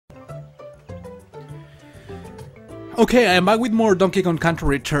Okay, I'm back with more Donkey Kong Country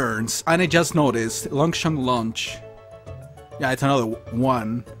Returns, and I just noticed Long Shang Launch. Yeah, it's another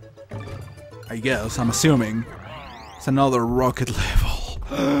one. I guess, I'm assuming. It's another rocket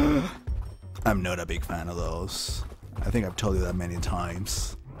level. I'm not a big fan of those. I think I've told you that many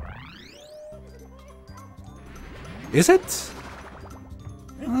times. Is it?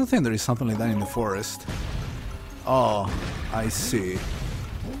 I don't think there is something like that in the forest. Oh, I see.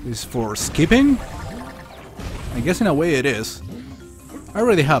 This is for skipping? I guess in a way it is. I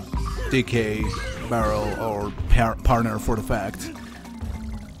already have DK, barrel, or partner for the fact.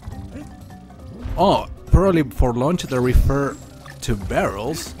 Oh, probably for launch they refer to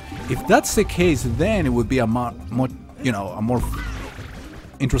barrels. If that's the case, then it would be a more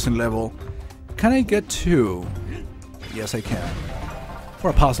interesting level. Can I get two? Yes, I can.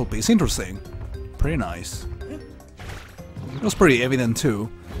 For a puzzle piece, interesting. Pretty nice. It was pretty evident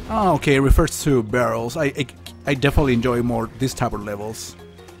too. Ah, okay, it refers to barrels. I definitely enjoy more this type of levels.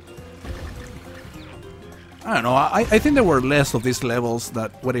 I don't know, I think there were less of these levels than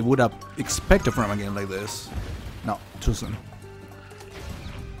what I would have expected from a game like this. No, too soon.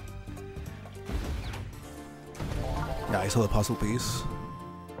 Yeah, I saw the puzzle piece.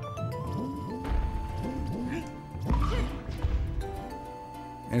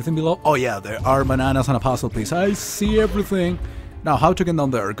 Anything below? Oh yeah, there are bananas on a puzzle piece. I see everything. Now, how to get down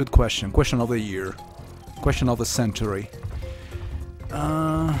there? Good question. Question of the year. Question of the century.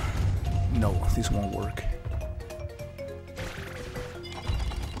 No, this won't work.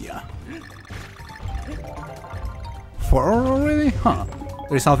 Yeah. 4 already? Huh.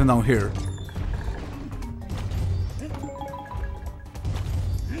 There's something down here.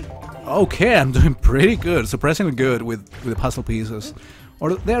 Okay, I'm doing pretty good. Surprisingly good with the puzzle pieces.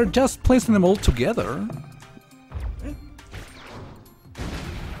 Or they're just placing them all together.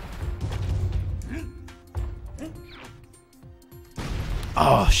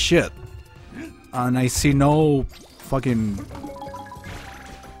 Oh shit. And I see no fucking...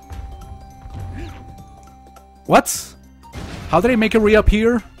 What? How did I make it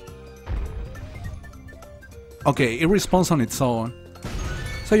reappear? Okay, it responds on its own.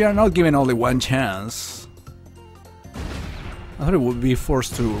 So you're not given only one chance. I thought it would be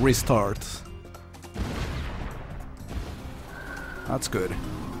forced to restart. That's good.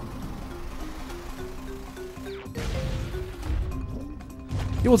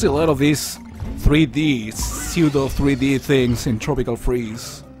 You will see a lot of these 3D, pseudo 3D things in Tropical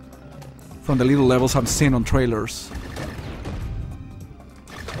Freeze from the little levels I've seen on trailers.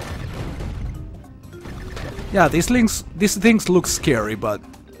 Yeah, these things look scary, but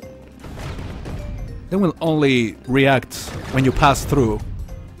they will only react when you pass through.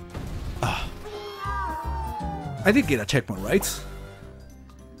 I did get a checkpoint, right?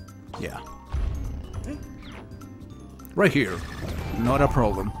 Yeah. Right here. Not a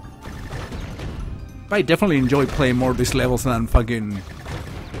problem. But I definitely enjoy playing more of these levels than fucking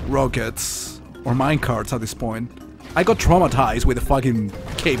rockets or minecarts at this point. I got traumatized with the fucking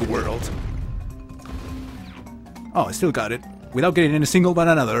cave world. Oh, I still got it. Without getting any single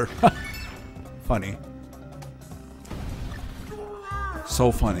banana there. Funny.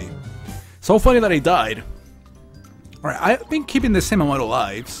 So funny. So funny that I died. Alright, I've been keeping the same amount of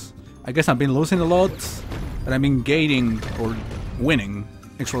lives. I guess I've been losing a lot, but I've been gaining or winning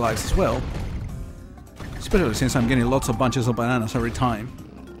extra lives as well. Especially since I'm getting lots of bunches of bananas every time.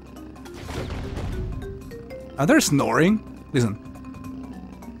 Are they snoring? Listen.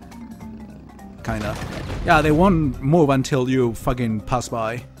 Kinda. Yeah, they won't move until you fucking pass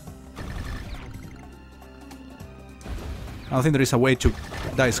by. I don't think there is a way to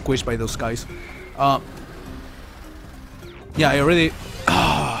die squished by those guys. Yeah, I already...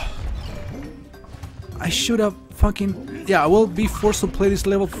 I should have fucking... Yeah, I will be forced to play this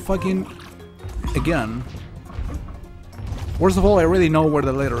level fucking... again. Worst of all, I already know where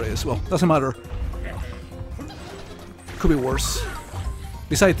the letter is. Well, doesn't matter. Could be worse.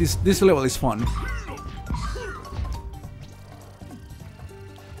 Besides, this level is fun.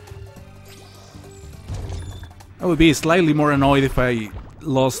 I would be slightly more annoyed if I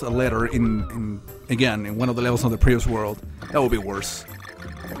lost a letter in one of the levels of the previous world. That would be worse.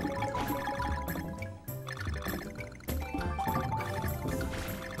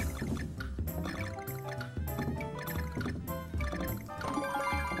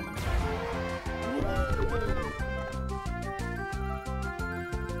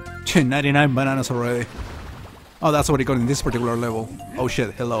 Shit, 99 bananas already. Oh, that's what he got in this particular level. Oh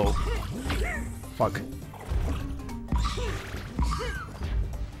shit, hello. Fuck.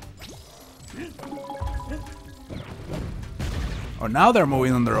 Oh, now they're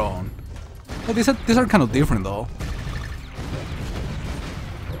moving on their own. Oh, these are kind of different though.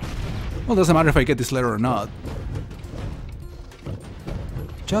 Well, doesn't matter if I get this letter or not.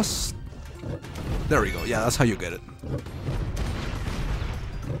 Just... There we go. Yeah, that's how you get it.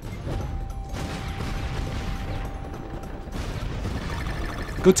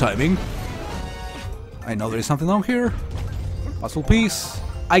 Good timing. I know there is something down here. Puzzle piece.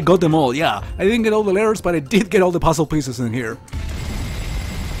 I got them all, yeah. I didn't get all the letters, but I did get all the puzzle pieces in here.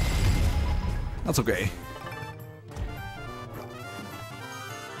 That's okay.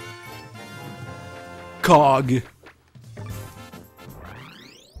 Cog.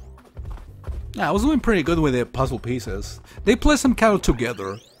 Yeah, I was doing pretty good with the puzzle pieces. They play some kind of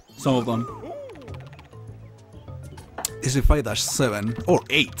together, some of them. Is it 5-7 or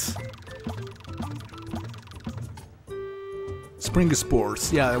 8? Spring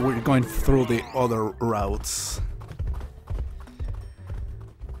Sports. Yeah, we're going through the other routes.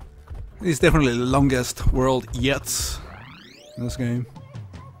 This is definitely the longest world yet in this game.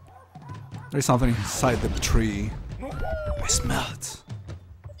 There's something inside the tree. I smell it.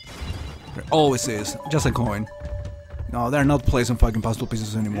 There always is. Just a coin. No, they're not placing fucking puzzle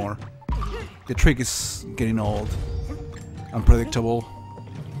pieces anymore. The trick is getting old. Unpredictable.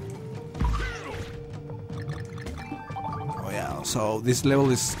 Oh yeah, so this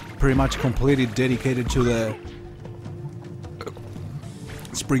level is pretty much completely dedicated to the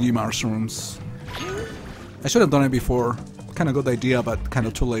springy mushrooms. I should have done it before. Kinda good idea, but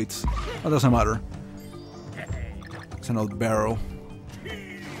kinda too late. But doesn't matter. It's an old barrel.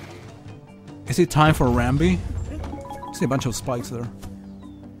 Is it time for Ramby? I see a bunch of spikes there.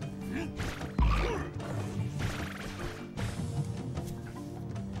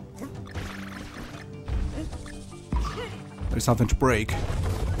 There's something to break.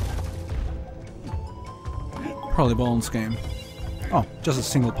 Probably Bones game. Oh, just a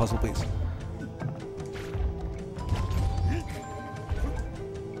single puzzle piece.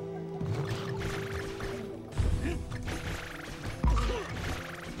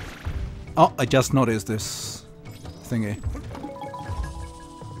 Oh, I just noticed this thingy.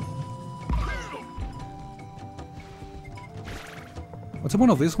 What's the point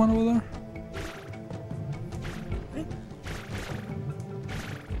of this one over there?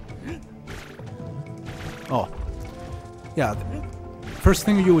 Oh. Yeah. First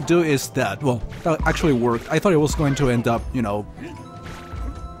thing you would do is that. Well, that actually worked. I thought it was going to end up, you know...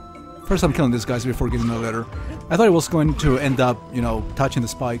 First I'm killing these guys before getting the letter. I thought it was going to end up, you know, touching the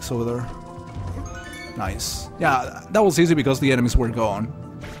spikes over there. Nice. Yeah, that was easy because the enemies were gone.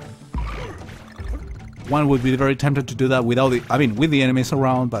 One would be very tempted to do that without the... I mean, with the enemies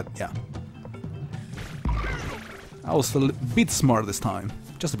around, but yeah. I was a bit smart this time.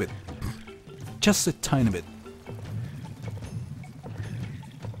 Just a bit. Just a tiny bit.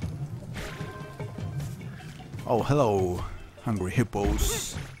 Oh, hello, hungry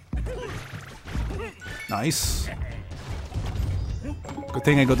hippos. Nice. Good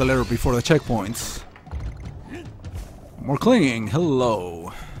thing I got the letter before the checkpoints. More clinging.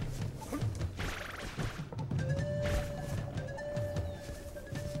 Hello.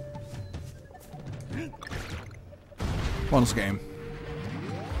 Bonus game.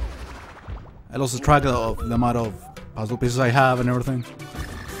 I lost track of the amount of puzzle pieces I have and everything.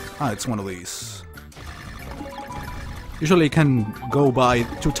 Ah, it's one of these. Usually it can go by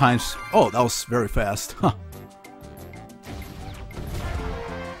 2 times. Oh, that was very fast. Huh.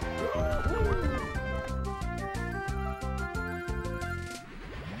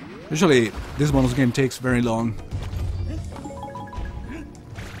 Usually this bonus game takes very long.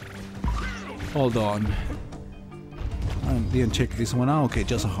 Hold on. I didn't check this one out. Okay,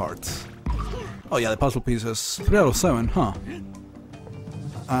 just a heart. Oh yeah, the puzzle pieces. 3 out of 7, huh?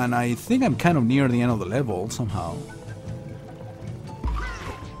 And I think I'm kind of near the end of the level somehow.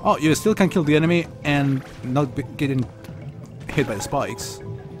 Oh, you still can kill the enemy and not be getting hit by the spikes.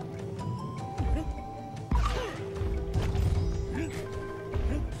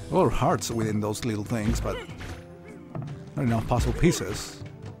 A lot of hearts within those little things, but not enough puzzle pieces.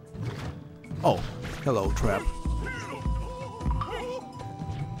 Oh, hello, trap.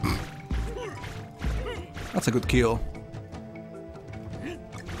 That's a good kill.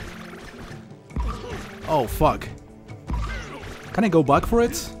 Oh, fuck. Can I go back for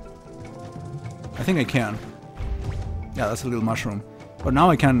it? I think I can. Yeah, that's a little mushroom. But now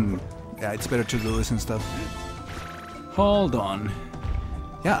I can... Yeah, it's better to do this and stuff. Hold on.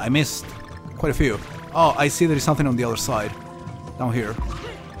 Yeah, I missed quite a few. Oh, I see there is something on the other side. Down here.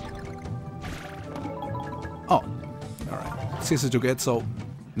 Oh. Alright. It's easy to get, so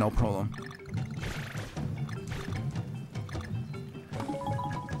no problem.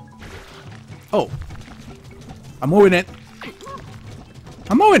 Oh. I'm moving it.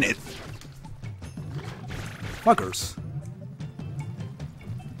 I'm moving it! Fuckers.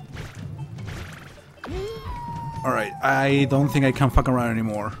 Alright, I don't think I can fuck around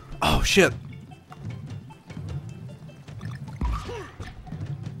anymore. Oh shit!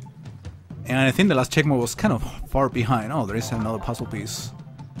 And I think the last checkpoint was kind of far behind. Oh, there is another puzzle piece.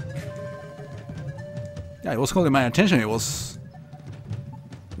 Yeah, it was holding my attention. It was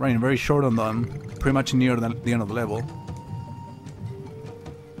running very short on them, pretty much near the end of the level.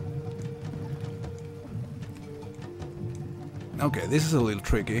 Okay, this is a little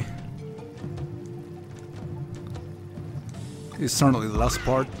tricky. It's certainly the last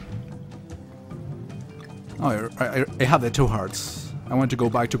part. Oh, I have the 2 hearts. I want to go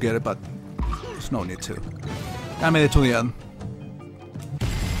back to get it, but there's no need to. I made it to the end.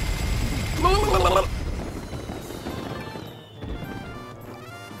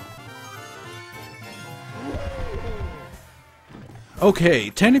 Okay,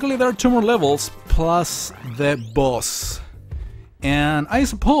 technically there are 2 more levels plus the boss. And I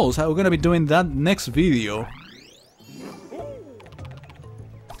suppose I'm gonna be doing that next video.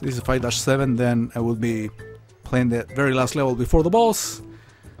 This is 5-7, then I will be playing the very last level before the boss.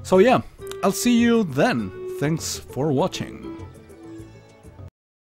 So yeah, I'll see you then. Thanks for watching.